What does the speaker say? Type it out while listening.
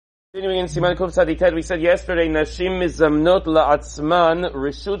Continuing in Siman Kuf Tzadiket, we said yesterday, Nashim mizamnot la'atzman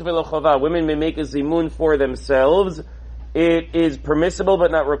reshut v'lo chava. Women may make a zimun for themselves. It is permissible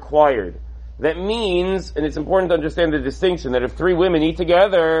but not required. That means, and it's important to understand the distinction, that if three women eat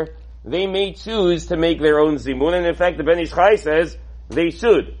together, they may choose to make their own zimun, and in fact the Ben Ish Chai says they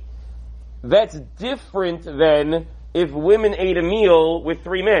should. That's different than if women ate a meal with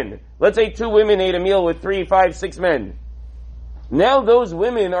three men. Let's say two women ate a meal with 3, 5, 6 men. Now those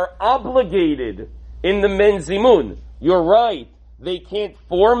women are obligated in the men's zimun. You're right. They can't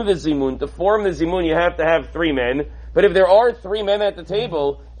form the zimun. To form the zimun, you have to have 3 men. But if there are 3 men at the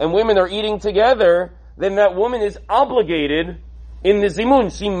table and women are eating together, then that woman is obligated in the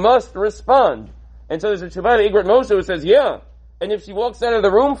zimun. She must respond. And so there's a Shabbat Igrat Moshe who says, yeah. And if she walks out of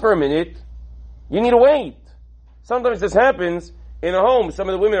the room for a minute, you need to wait. Sometimes this happens in a home. Some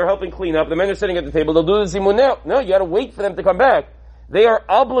of the women are helping clean up. The men are sitting at the table. They'll do the zimun now. No, you gotta wait for them to come back. They are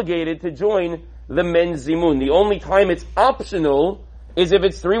obligated to join the men's zimun. The only time it's optional is if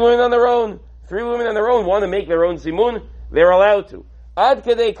it's 3 women on their own. 3 women on their own want to make their own zimun. They're allowed to. Ad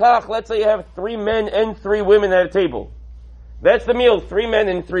kedei kach, let's say you have 3 men and 3 women at a table. That's the meal, 3 men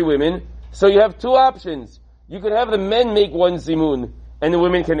and 3 women. So you have 2 options. You could have the men make one zimun and the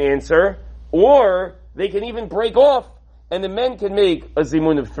women can answer, or they can even break off and the men can make a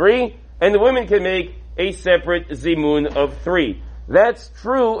zimun of 3, and the women can make a separate zimun of 3. That's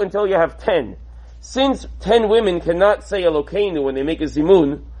true until you have 10. Since 10 women cannot say Elokeinu when they make a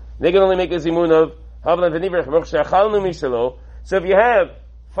zimun, they can only make a zimun of Havlan v'nivrech baruch she'achalnu mishelo. So if you have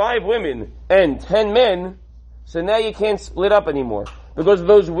 5 women and 10 men, so now you can't split up anymore. Because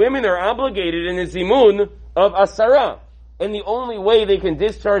those women are obligated in a zimun of asara. And the only way they can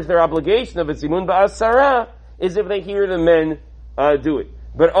discharge their obligation of a zimun ba'asara is if they hear the men do it.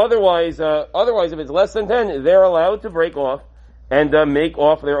 But otherwise, if it's less than 10, they're allowed to break off and make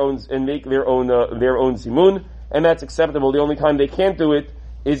their own zimun, and that's acceptable. The only time they can't do it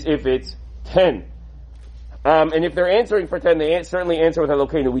is if it's 10. And if they're answering for 10, they certainly answer with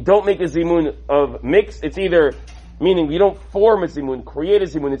Elokeinu. We don't make a zimun of mix. It's either, meaning we don't form a zimun, create a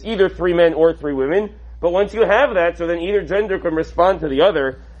zimun. It's either 3 men or 3 women. But once you have that, so then either gender can respond to the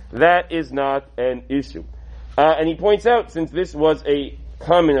other. That is not an issue. And he points out, since this was a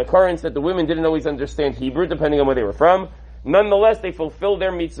common occurrence, that the women didn't always understand Hebrew, depending on where they were from. Nonetheless, they fulfilled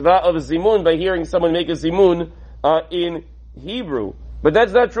their mitzvah of zimun by hearing someone make a zimun in Hebrew. But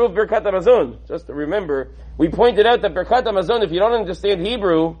that's not true of Birkat HaMazon. Just to remember, we pointed out that Birkat HaMazon, if you don't understand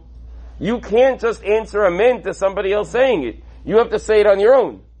Hebrew, you can't just answer amen to somebody else saying it. You have to say it on your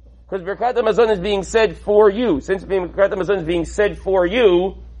own. Because Birkat HaMazon is being said for you. Since Birkat HaMazon is being said for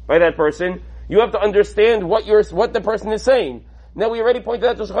you by that person, you have to understand what the person is saying. Now we already pointed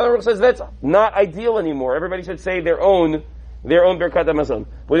out, the Shulchan Aruch says that's not ideal anymore. Everybody should say their own Birkat HaMazon.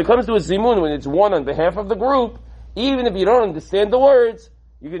 When it comes to a zimun, when it's one on behalf of the group, even if you don't understand the words,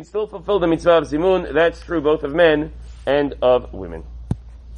 you can still fulfill the mitzvah of zimun. That's true both of men and of women.